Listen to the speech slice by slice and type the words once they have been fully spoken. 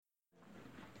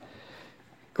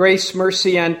Grace,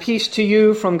 mercy, and peace to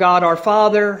you from God our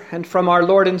Father and from our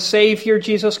Lord and Savior,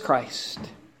 Jesus Christ.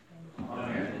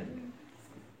 Amen.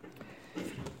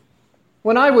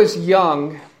 When I was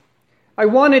young, I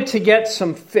wanted to get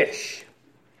some fish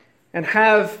and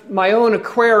have my own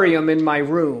aquarium in my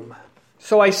room.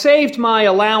 So I saved my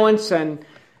allowance and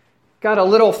got a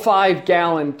little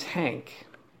 5-gallon tank.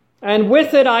 And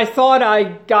with it, I thought I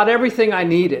got everything I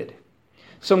needed.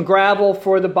 Some gravel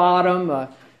for the bottom,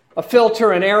 a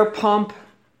filter and air pump,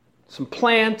 some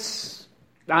plants.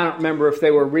 I don't remember if they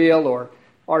were real or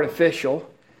artificial.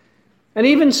 And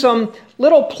even some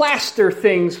little plaster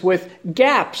things with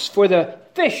gaps for the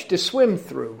fish to swim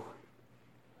through.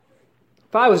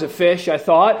 If I was a fish, I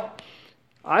thought,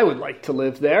 I would like to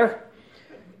live there.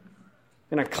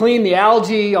 And I cleaned the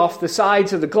algae off the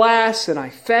sides of the glass and I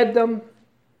fed them.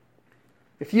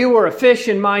 If you were a fish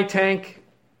in my tank,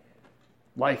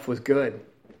 life was good.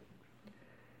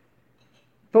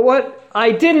 But what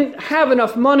I didn't have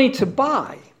enough money to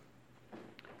buy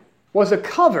was a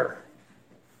cover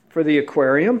for the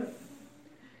aquarium.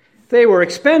 They were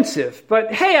expensive,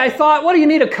 but hey, I thought, what do you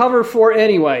need a cover for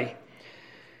anyway?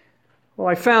 Well,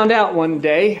 I found out one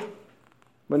day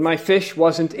when my fish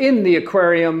wasn't in the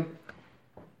aquarium,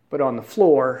 but on the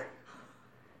floor.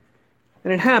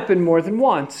 And it happened more than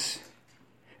once.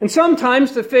 And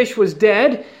sometimes the fish was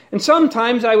dead, and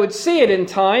sometimes I would see it in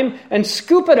time and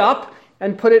scoop it up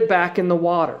and put it back in the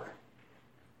water.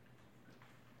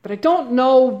 But I don't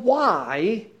know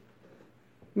why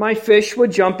my fish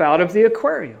would jump out of the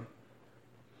aquarium.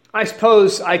 I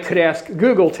suppose I could ask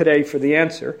Google today for the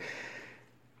answer.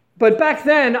 But back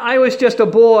then, I was just a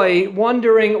boy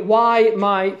wondering why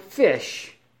my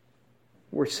fish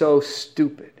were so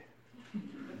stupid.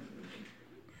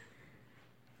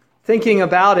 Thinking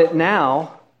about it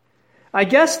now, I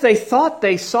guess they thought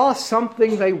they saw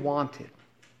something they wanted.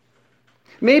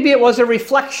 Maybe it was a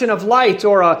reflection of light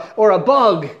or a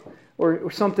bug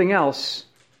or something else.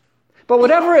 But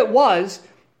whatever it was,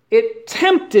 it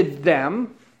tempted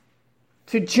them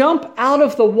to jump out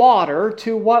of the water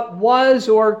to what was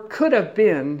or could have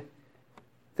been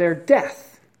their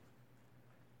death.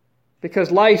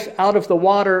 Because life out of the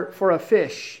water for a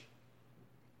fish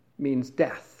means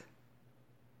death.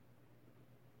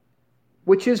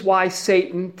 Which is why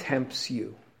Satan tempts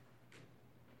you.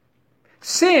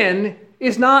 Sin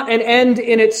is not an end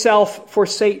in itself for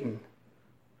Satan.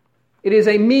 It is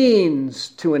a means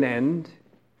to an end,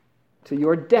 to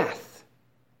your death.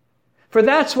 For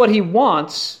that's what he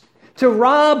wants, to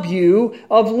rob you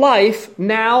of life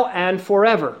now and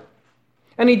forever.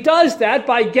 And he does that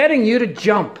by getting you to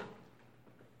jump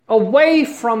away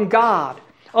from God,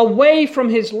 away from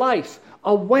his life,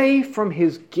 away from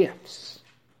his gifts.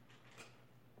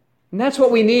 And that's what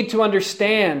we need to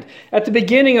understand at the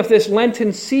beginning of this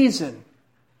Lenten season.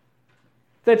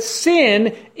 That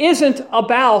sin isn't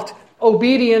about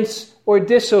obedience or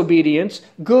disobedience,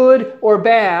 good or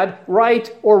bad,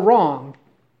 right or wrong.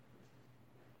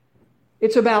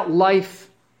 It's about life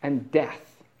and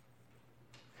death.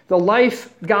 The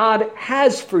life God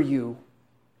has for you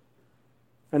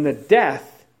and the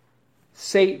death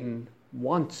Satan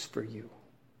wants for you.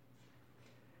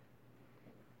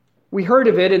 We heard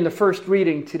of it in the first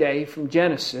reading today from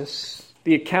Genesis,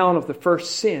 the account of the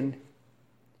first sin.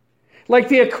 Like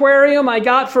the aquarium I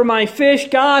got for my fish,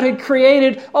 God had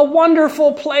created a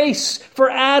wonderful place for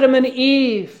Adam and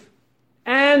Eve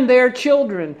and their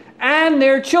children and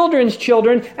their children's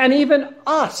children and even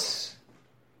us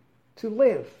to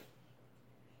live.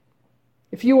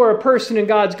 If you were a person in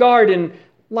God's garden,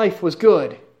 life was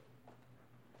good.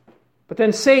 But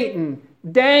then Satan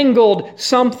dangled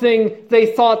something they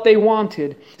thought they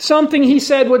wanted. Something he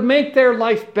said would make their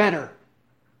life better.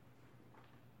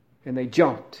 And they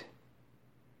jumped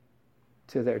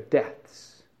to their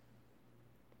deaths.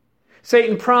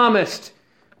 Satan promised,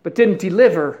 but didn't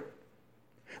deliver.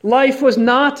 Life was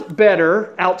not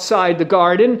better outside the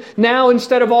garden. Now,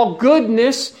 instead of all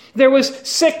goodness, there was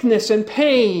sickness and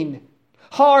pain,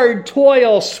 hard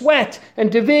toil, sweat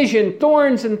and division,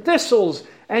 thorns and thistles,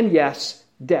 and yes,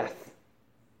 death.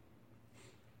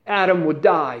 Adam would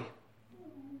die.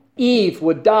 Eve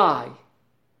would die.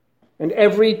 And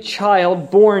every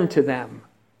child born to them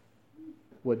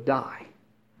would die.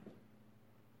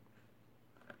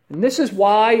 And this is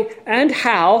why and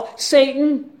how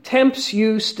Satan tempts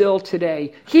you still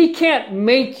today. He can't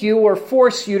make you or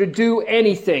force you to do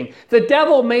anything. The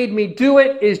devil made me do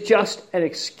it is just an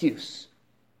excuse.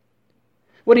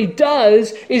 What he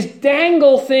does is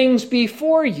dangle things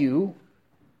before you,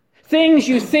 things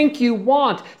you think you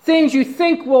want, things you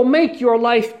think will make your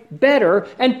life better,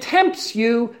 and tempts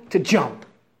you to jump.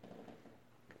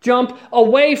 Jump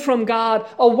away from God,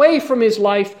 away from his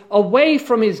life, away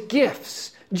from his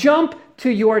gifts. Jump to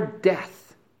your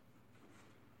death.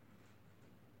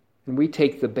 And we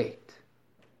take the bait.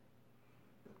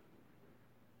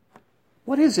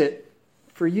 What is it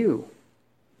for you?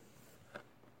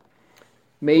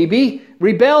 Maybe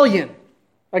rebellion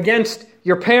against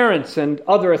your parents and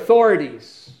other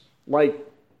authorities, like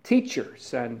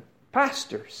teachers and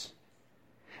pastors.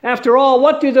 After all,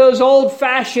 what do those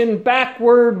old-fashioned,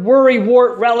 backward,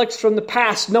 worrywart relics from the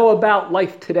past know about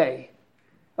life today?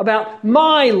 About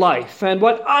my life and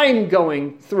what I'm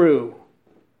going through?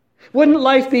 Wouldn't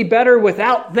life be better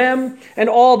without them and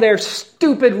all their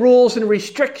stupid rules and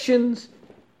restrictions?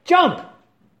 Jump!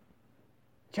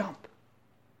 Jump.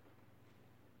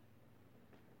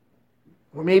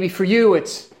 Or maybe for you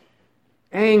it's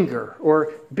anger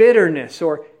or bitterness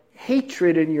or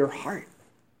hatred in your heart.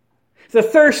 The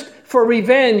thirst for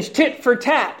revenge, tit for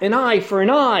tat, an eye for an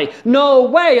eye. No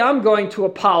way I'm going to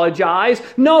apologize.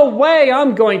 No way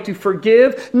I'm going to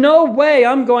forgive. No way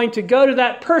I'm going to go to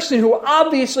that person who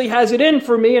obviously has it in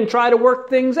for me and try to work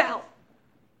things out.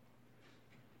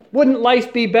 Wouldn't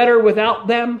life be better without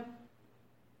them?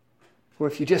 Or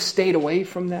if you just stayed away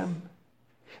from them?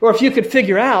 Or if you could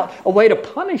figure out a way to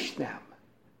punish them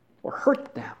or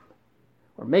hurt them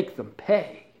or make them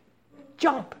pay?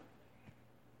 Jump.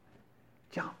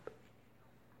 Jump.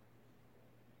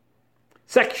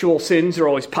 Sexual sins are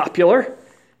always popular.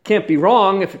 Can't be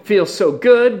wrong if it feels so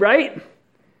good, right?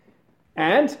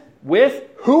 And with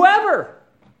whoever.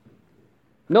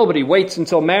 Nobody waits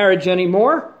until marriage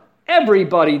anymore.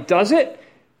 Everybody does it.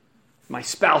 My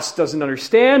spouse doesn't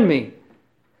understand me.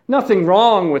 Nothing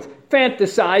wrong with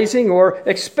fantasizing or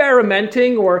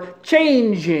experimenting or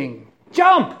changing.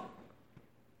 Jump.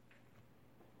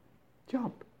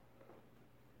 Jump.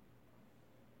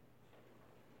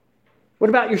 What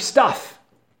about your stuff?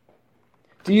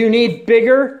 Do you need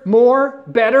bigger, more,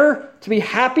 better to be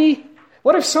happy?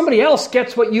 What if somebody else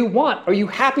gets what you want? Are you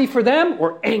happy for them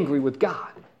or angry with God?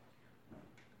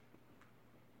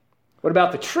 What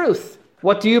about the truth?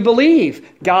 What do you believe?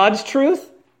 God's truth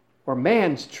or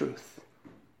man's truth?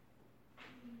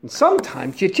 And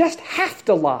sometimes you just have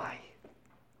to lie.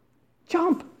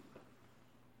 Jump.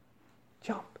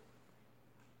 Jump.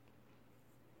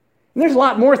 And there's a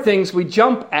lot more things we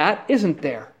jump at, isn't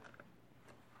there?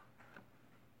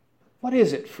 What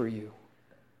is it for you?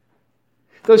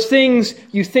 Those things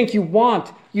you think you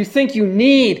want, you think you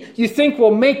need, you think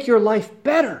will make your life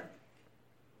better.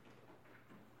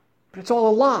 But it's all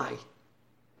a lie.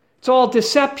 It's all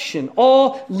deception,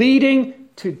 all leading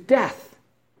to death.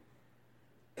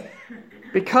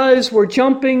 Because we're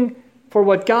jumping for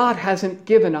what God hasn't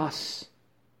given us.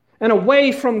 And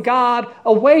away from God,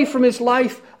 away from his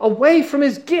life, away from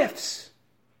his gifts.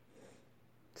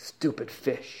 Stupid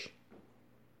fish.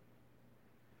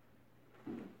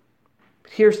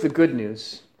 But here's the good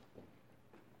news.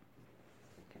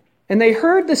 And they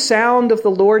heard the sound of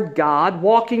the Lord God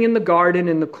walking in the garden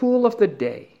in the cool of the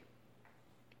day.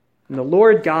 And the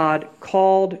Lord God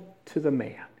called to the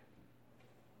man.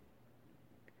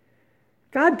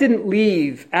 God didn't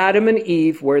leave Adam and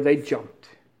Eve where they jumped.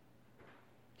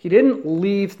 He didn't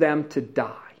leave them to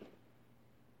die.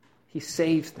 He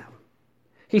saved them.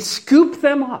 He scooped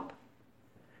them up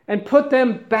and put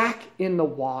them back in the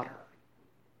water.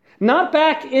 Not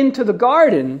back into the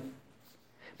garden,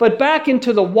 but back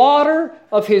into the water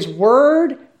of his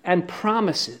word and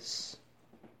promises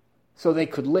so they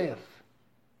could live.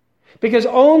 Because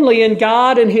only in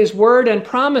God and his word and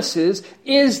promises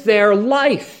is there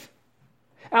life.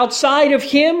 Outside of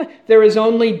him, there is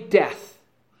only death.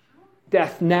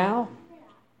 Death now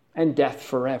and death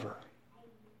forever.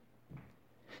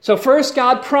 So first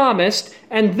God promised,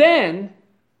 and then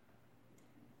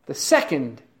the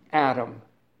second Adam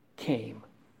came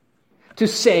to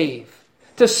save,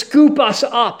 to scoop us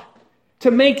up,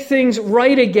 to make things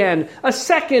right again. A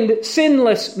second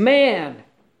sinless man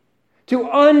to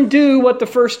undo what the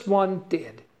first one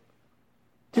did.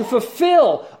 To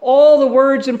fulfill all the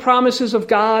words and promises of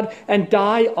God and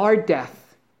die our death,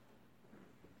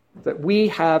 that we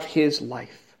have his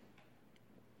life.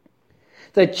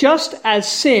 That just as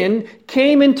sin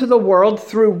came into the world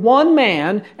through one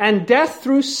man and death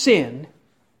through sin,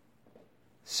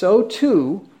 so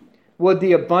too would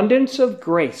the abundance of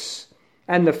grace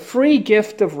and the free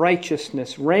gift of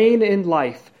righteousness reign in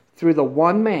life through the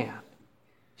one man,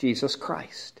 Jesus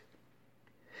Christ.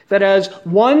 That as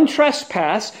one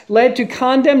trespass led to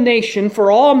condemnation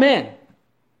for all men,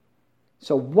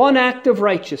 so one act of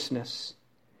righteousness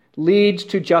leads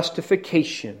to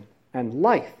justification and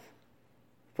life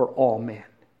for all men.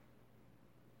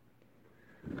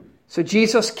 So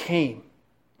Jesus came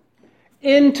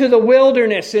into the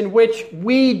wilderness in which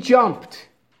we jumped.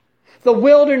 The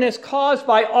wilderness caused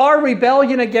by our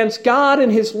rebellion against God and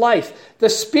his life. The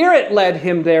Spirit led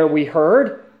him there, we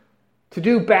heard, to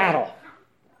do battle,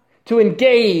 to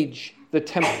engage the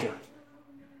tempter.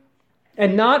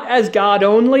 And not as God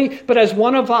only, but as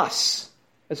one of us,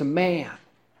 as a man.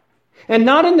 And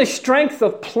not in the strength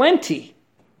of plenty,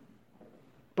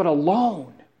 but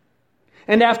alone.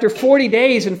 And after 40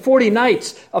 days and 40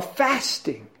 nights of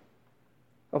fasting,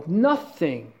 of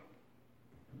nothing.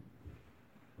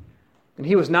 And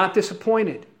he was not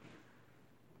disappointed.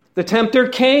 The tempter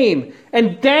came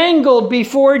and dangled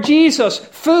before Jesus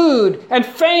food and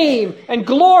fame and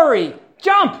glory.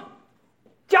 Jump!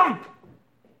 Jump!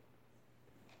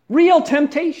 Real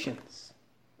temptations.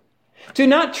 To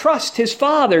not trust his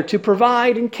Father to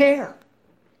provide and care,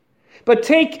 but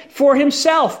take for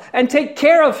himself and take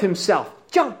care of himself.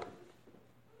 Jump!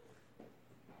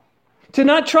 To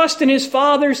not trust in his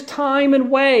Father's time and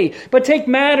way, but take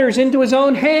matters into his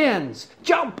own hands.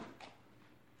 Jump!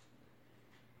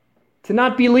 To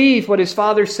not believe what his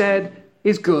Father said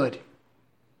is good,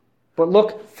 but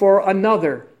look for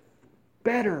another,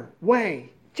 better way.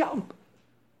 Jump!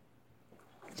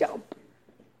 Jump!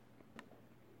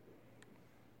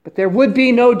 But there would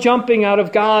be no jumping out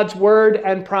of God's word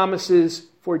and promises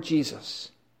for Jesus.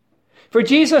 For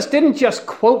Jesus didn't just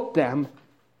quote them.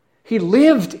 He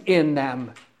lived in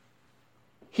them.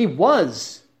 He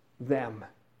was them.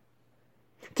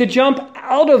 To jump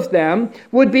out of them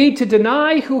would be to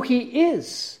deny who he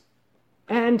is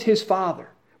and his Father,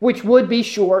 which would be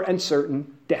sure and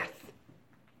certain death.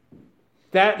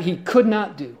 That he could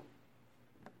not do.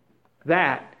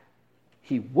 That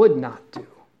he would not do.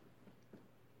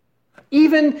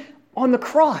 Even on the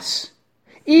cross,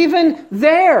 even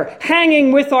there,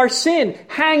 hanging with our sin,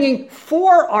 hanging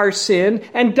for our sin,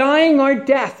 and dying our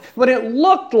death, when it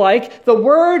looked like the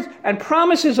word and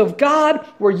promises of God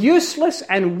were useless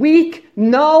and weak,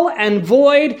 null and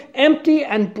void, empty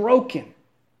and broken.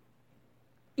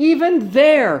 Even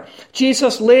there,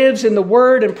 Jesus lives in the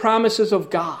word and promises of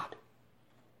God.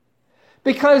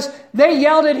 Because they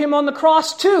yelled at him on the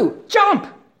cross too, "Jump!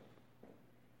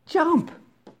 Jump!"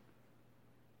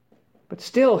 But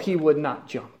still he would not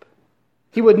jump.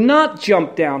 He would not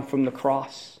jump down from the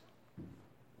cross.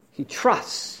 He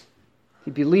trusts.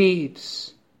 He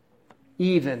believes,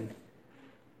 even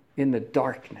in the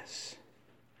darkness.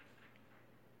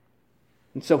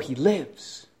 And so he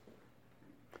lives.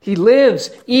 He lives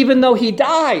even though he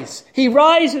dies. He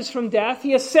rises from death.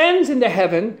 He ascends into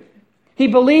heaven. He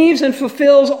believes and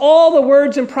fulfills all the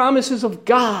words and promises of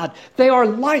God. They are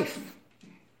life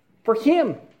for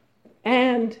him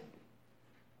and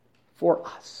for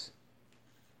us.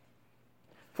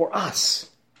 For us.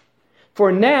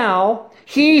 For now,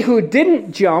 he who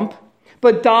didn't jump,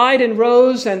 but died and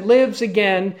rose and lives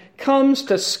again, comes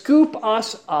to scoop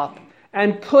us up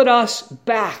and put us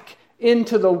back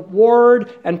into the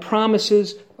word and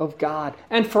promises of God.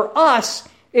 And for us,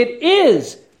 it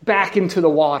is back into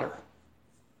the water.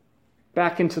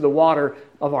 Back into the water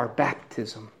of our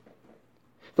baptism.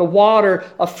 The water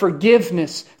of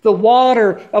forgiveness, the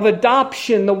water of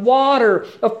adoption, the water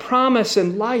of promise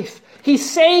and life. He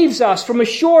saves us from a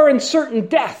sure and certain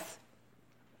death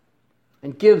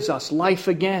and gives us life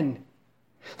again.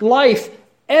 Life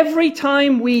every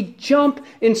time we jump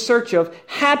in search of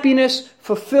happiness,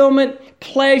 fulfillment,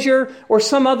 pleasure, or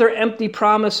some other empty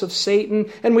promise of Satan,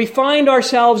 and we find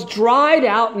ourselves dried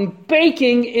out and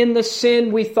baking in the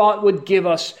sin we thought would give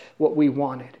us what we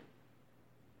wanted.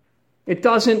 It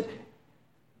doesn't,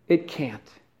 it can't.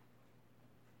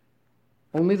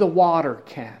 Only the water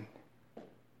can.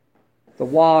 The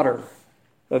water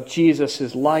of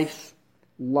Jesus' life,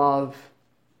 love,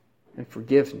 and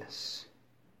forgiveness.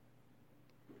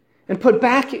 And put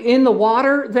back in the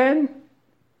water, then,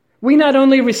 we not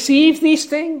only receive these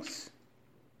things,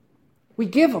 we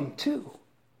give them too.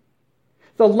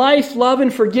 The life, love,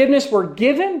 and forgiveness we're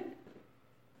given,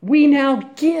 we now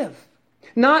give.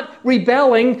 Not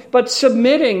rebelling, but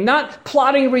submitting. Not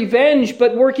plotting revenge,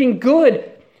 but working good.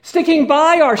 Sticking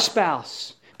by our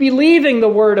spouse. Believing the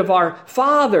word of our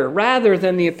Father rather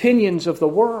than the opinions of the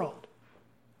world.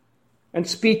 And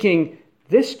speaking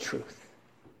this truth.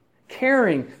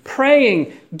 Caring,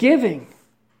 praying, giving.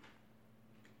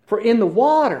 For in the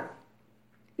water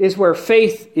is where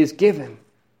faith is given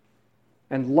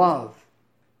and love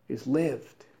is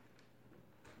lived.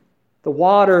 The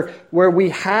water where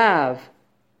we have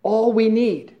all we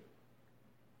need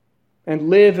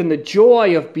and live in the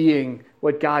joy of being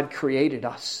what God created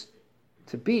us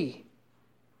to be.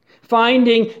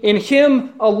 finding in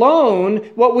Him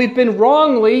alone what we've been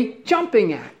wrongly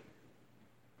jumping at.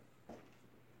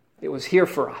 It was here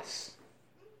for us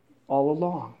all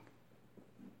along.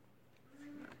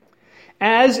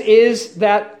 As is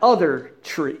that other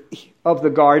tree of the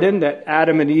garden that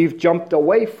Adam and Eve jumped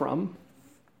away from,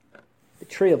 the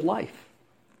tree of life.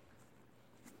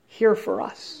 Here for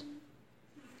us.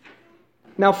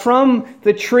 Now from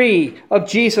the tree of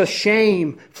Jesus'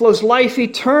 shame flows life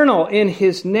eternal in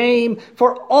His name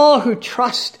for all who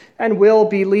trust and will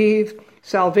believe,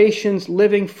 salvation's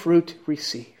living fruit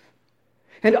receive.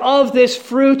 And of this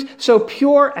fruit, so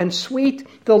pure and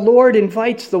sweet, the Lord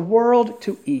invites the world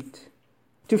to eat,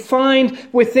 to find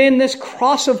within this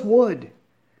cross of wood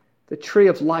the tree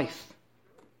of life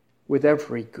with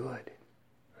every good.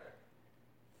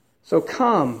 So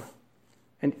come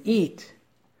and eat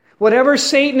whatever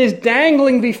Satan is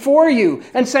dangling before you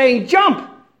and saying, jump,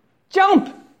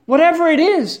 jump, whatever it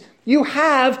is, you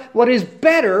have what is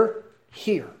better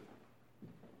here.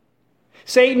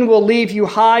 Satan will leave you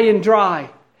high and dry,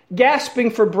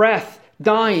 gasping for breath,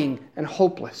 dying and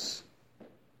hopeless.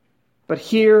 But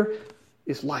here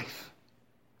is life.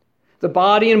 The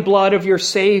body and blood of your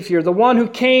Savior, the one who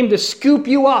came to scoop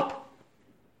you up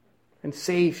and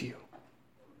save you.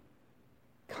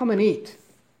 Come and eat.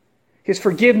 His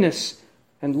forgiveness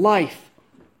and life.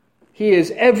 He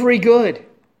is every good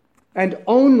and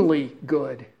only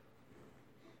good.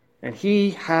 And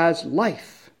He has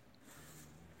life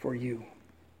for you.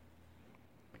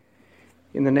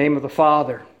 In the name of the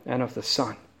Father, and of the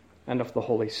Son, and of the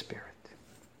Holy Spirit.